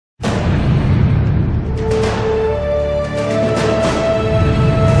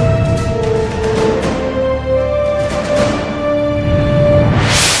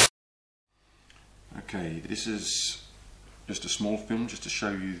This is just a small film just to show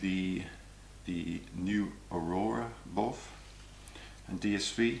you the new AURORA BOV and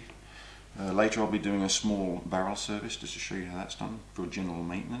DSV. Later I'll be doing a small barrel service just to show you how that's done for general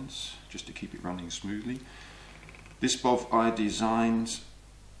maintenance, just to keep it running smoothly. This BOV I designed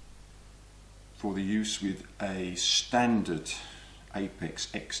for the use with a standard Apex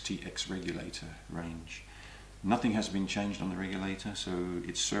XTX regulator range. Nothing has been changed on the regulator, so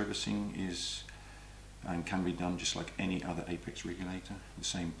its servicing is and can be done just like any other Apex regulator, the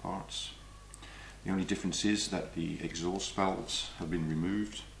same parts. The only difference is that the exhaust valves have been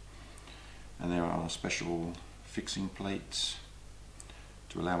removed and there are special fixing plates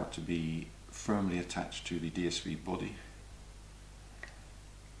to allow it to be firmly attached to the DSV body.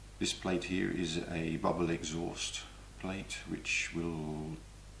 This plate here is a bubble exhaust plate which will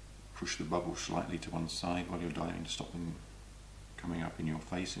push the bubble slightly to one side while you're diving to stop them coming up in your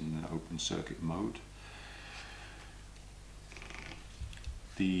face in the open circuit mode.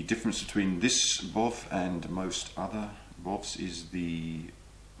 The difference between this BOV and most other BOVs is the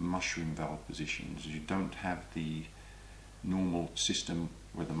mushroom valve positions. You don't have the normal system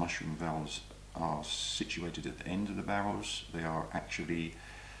where the mushroom valves are situated at the end of the barrels. They are actually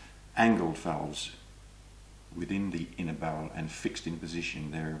angled valves within the inner barrel and fixed in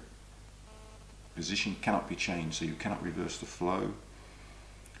position. Their position cannot be changed, so you cannot reverse the flow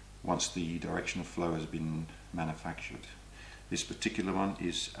once the direction of flow has been manufactured. This particular one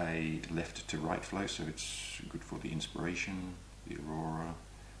is a left to right flow, so it's good for the Inspiration, the Aurora,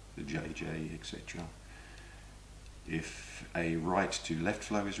 the JJ, etc. If a right to left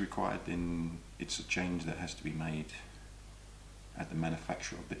flow is required, then it's a change that has to be made at the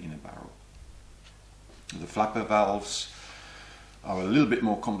manufacturer of the inner barrel. The flapper valves are a little bit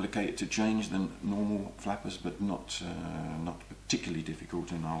more complicated to change than normal flappers, but not particularly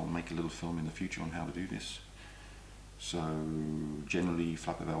difficult, and I'll make a little film in the future on how to do this. So generally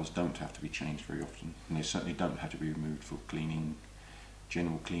flapper valves don't have to be changed very often, and they certainly don't have to be removed for cleaning.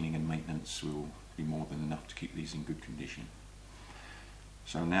 General cleaning and maintenance will be more than enough to keep these in good condition.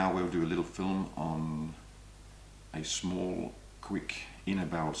 So now we'll do a little film on a small, quick inner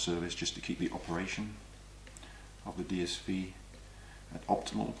barrel service just to keep the operation of the DSV at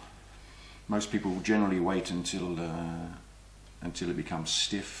optimal. Most people generally wait until it becomes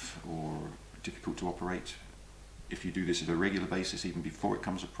stiff or difficult to operate. If you do this at a regular basis, even before it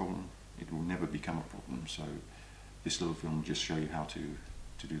becomes a problem, it will never become a problem. So this little film will just show you how to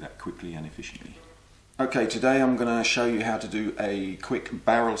do that quickly and efficiently. Okay, today I'm going to show you how to do a quick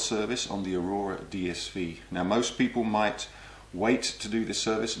barrel service on the AURORA DSV. Now most people might wait to do this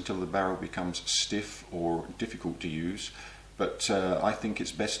service until the barrel becomes stiff or difficult to use, but I think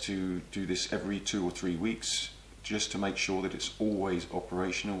it's best to do this every 2 or 3 weeks just to make sure that it's always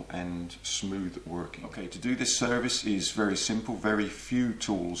operational and smooth working. Okay, to do this service is very simple. Very few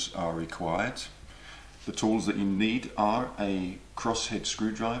tools are required. The tools that you need are a crosshead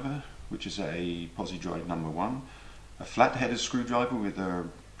screwdriver, which is a Posi-Drive number 1, a flat-headed screwdriver with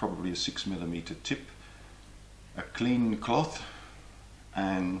probably a 6mm tip, a clean cloth,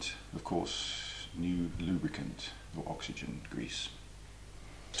 and of course new lubricant or oxygen grease.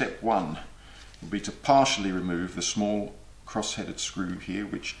 Step 1 will be to partially remove the small cross-headed screw here,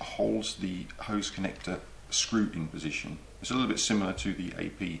 which holds the hose connector screw in position. It's a little bit similar to the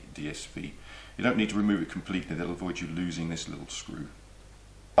AP DSV. You don't need to remove it completely, that'll avoid you losing this little screw.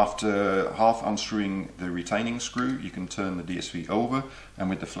 After half unscrewing the retaining screw, you can turn the DSV over, and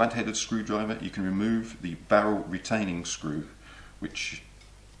with the flat-headed screwdriver you can remove the barrel retaining screw, which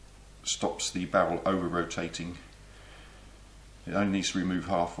stops the barrel over rotating. It only needs to remove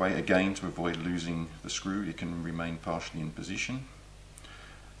halfway, again to avoid losing the screw. It can remain partially in position.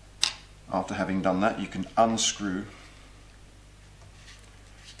 After having done that, you can unscrew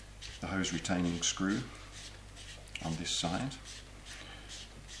the hose retaining screw on this side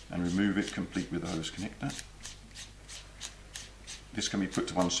and remove it complete with the hose connector. This can be put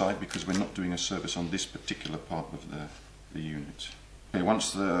to one side because we're not doing a service on this particular part of the unit. Okay,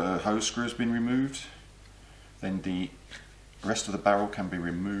 once the hose screw has been removed, then the rest of the barrel can be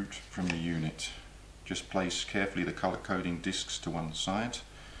removed from the unit. Just place carefully the color coding discs to one side,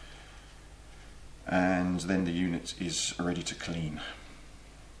 and then the unit is ready to clean.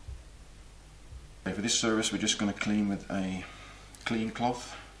 Okay, for this service we're just going to clean with a clean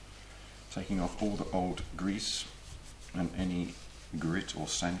cloth, taking off all the old grease and any grit or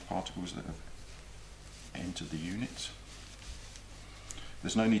sand particles that have entered the unit.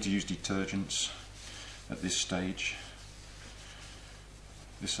 There's no need to use detergents at this stage.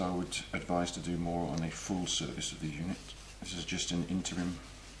 This I would advise to do more on a full service of the unit. This is just an interim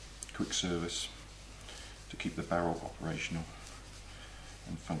quick service to keep the barrel operational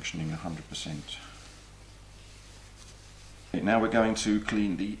and functioning 100%. Okay, now we're going to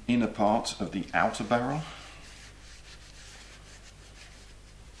clean the inner part of the outer barrel.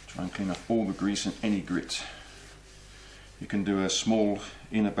 Try and clean off all the grease and any grit. You can do a small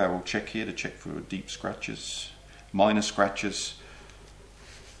inner barrel check here to check for deep scratches. Minor scratches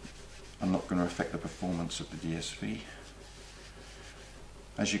are not going to affect the performance of the DSV.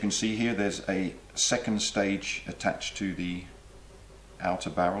 As you can see here, there's a second stage attached to the outer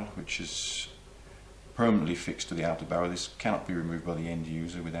barrel, which is permanently fixed to the outer barrel. This cannot be removed by the end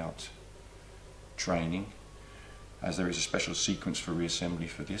user without training, as there is a special sequence for reassembly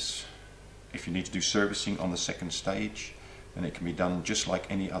for this. If you need to do servicing on the second stage, then it can be done just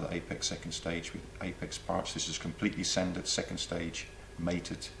like any other Apex second stage with Apex parts. This is completely sanded second stage,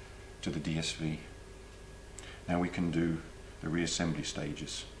 mated to the DSV. Now we can do the reassembly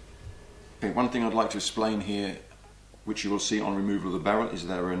stages. Okay, one thing I'd like to explain here, which you will see on removal of the barrel, is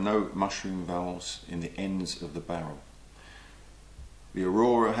there are no mushroom valves in the ends of the barrel. The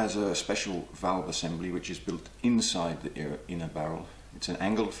Aurora has a special valve assembly which is built inside the inner barrel. It's an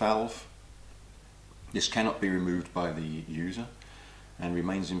angled valve. This cannot be removed by the user and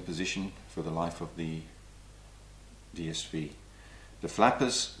remains in position for the life of the DSV. The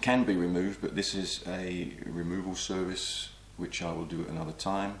flappers can be removed, but this is a removal service which I will do at another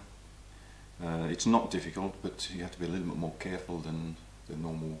time. It's not difficult, but you have to be a little bit more careful than the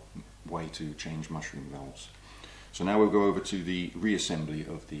normal way to change mushroom valves. So now we'll go over to the reassembly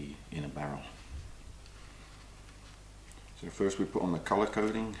of the inner barrel. So first we put on the color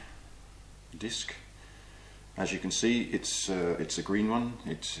coding disc. As you can see, it's a green one.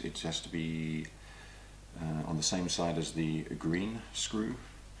 It has to be on the same side as the green screw,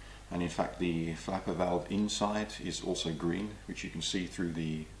 and in fact the flapper valve inside is also green, which you can see through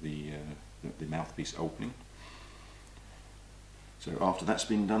the mouthpiece opening. So after that's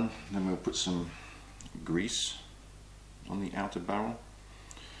been done, then we'll put some grease on the outer barrel.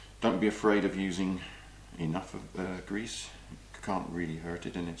 Don't be afraid of using enough of grease. It can't really hurt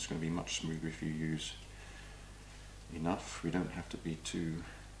it, and it's going to be much smoother if you use enough. We don't have to be too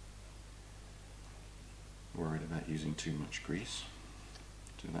worried about using too much grease.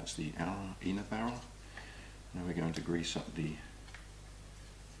 So that's the inner barrel. Now we're going to grease up the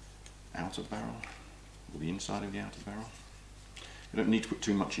outer barrel, or the inside of the outer barrel. You don't need to put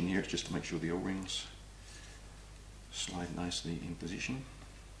too much in here, it's just to make sure the O-rings slide nicely in position.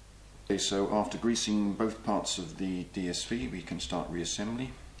 Okay, so after greasing both parts of the DSV, we can start reassembly.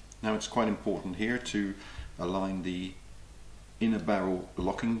 Now it's quite important here to align the inner barrel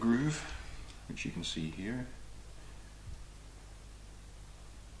locking groove, which you can see here,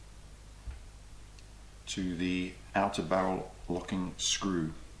 to the outer barrel locking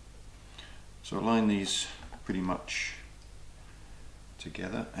screw. So align these pretty much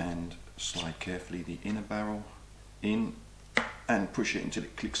together and slide carefully the inner barrel in and push it until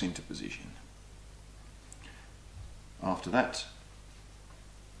it clicks into position. After that,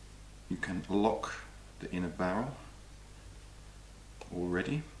 you can lock the inner barrel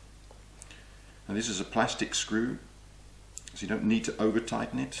already. And this is a plastic screw, so you don't need to over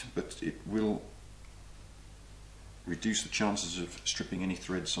tighten it, but it will reduce the chances of stripping any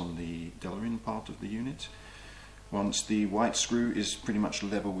threads on the Delrin part of the unit. Once the white screw is pretty much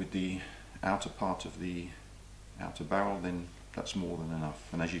level with the outer part of the outer barrel, then that's more than enough.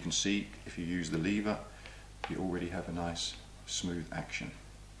 And as you can see, if you use the lever, you already have a nice smooth action.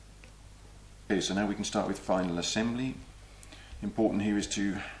 Okay, so now we can start with final assembly. Important here is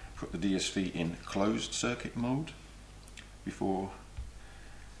to put the DSV in closed circuit mode before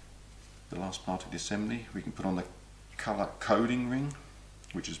the last part of the assembly. We can put on the color coding ring,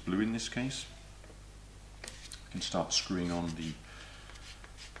 which is blue in this case. We can start screwing on the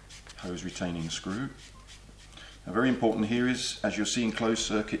hose retaining screw. Now, very important here is, as you'll see in closed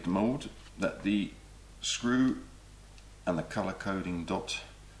circuit mode, that the screw and the color coding dot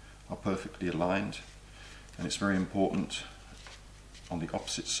are perfectly aligned, and it's very important on the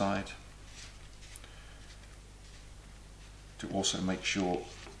opposite side to also make sure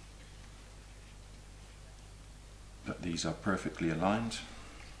that these are perfectly aligned.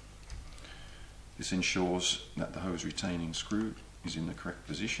 This ensures that the hose retaining screw is in the correct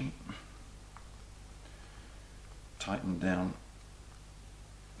position. Tighten down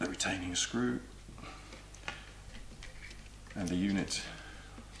the retaining screw and the unit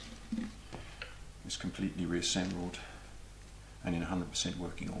is completely reassembled and in 100%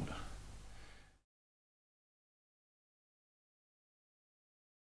 working order.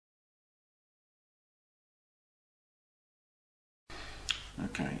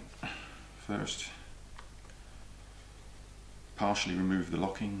 Okay, first partially remove the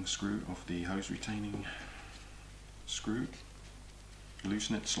locking screw of the hose retaining screw,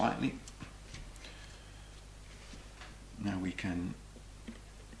 loosen it slightly. Now we can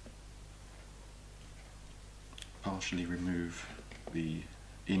partially remove the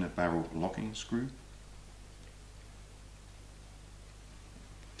inner barrel locking screw.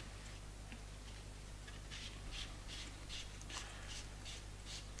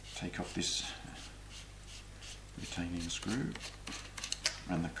 Take off this retaining screw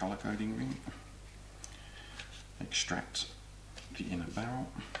and the colour coding ring. Extract the inner barrel.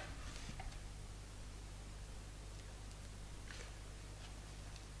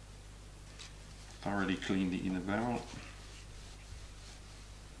 Thoroughly clean the inner barrel.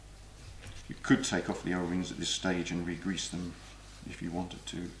 You could take off the O-rings at this stage and re-grease them if you wanted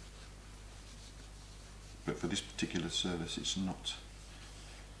to, but for this particular service it's not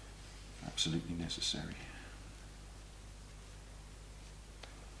absolutely necessary.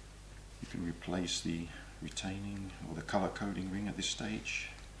 You can replace the retaining or the colour coding ring at this stage.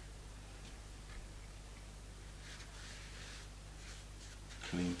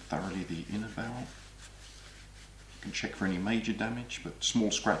 Clean thoroughly the inner barrel. You can check for any major damage, but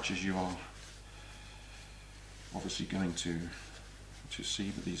small scratches you are obviously going to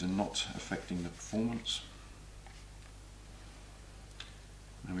see, but these are not affecting the performance.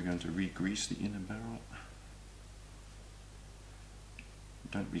 Now we're going to re-grease the inner barrel.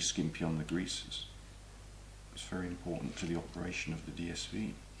 Don't be skimpy on the greases. It's very important to the operation of the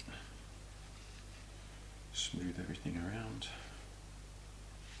DSV. Smooth everything around.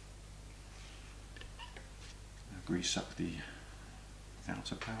 Now grease up the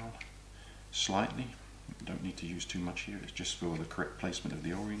outer barrel slightly. You don't need to use too much here, it's just for the correct placement of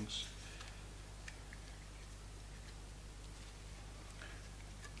the O-rings.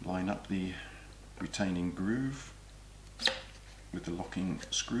 Line up the retaining groove with the locking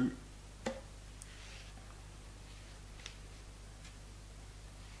screw.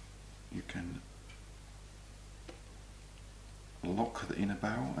 You can lock the inner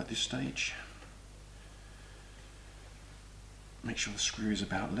barrel at this stage. Make sure the screw is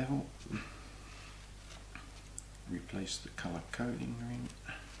about level. Replace the colour coding ring.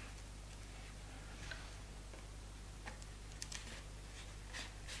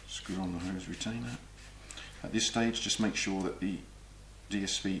 Screw on the hose retainer. At this stage, just make sure that the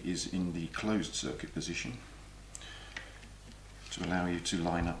DSV is in the closed circuit position to allow you to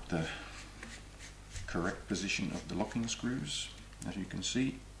line up the correct position of the locking screws. As you can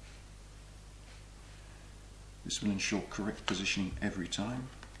see, this will ensure correct positioning every time.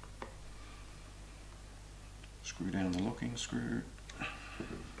 Screw down the locking screw,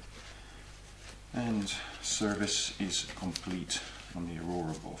 and service is complete on the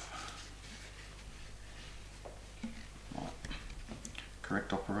AURORA BOV. Right.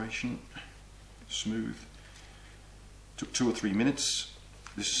 Correct operation, smooth. Took 2 or 3 minutes.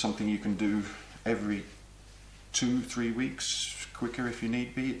 This is something you can do every 2-3 weeks, quicker if you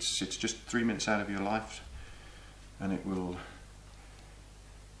need be. It's just 3 minutes out of your life, and it will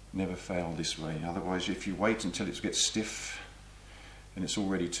never fail this way. Otherwise, if you wait until it gets stiff, then it's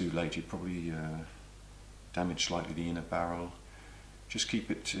already too late. You probably damage slightly the inner barrel. Just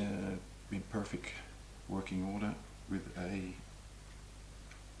keep it in perfect working order with a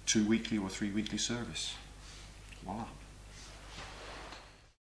 2 weekly or 3 weekly service. Voila.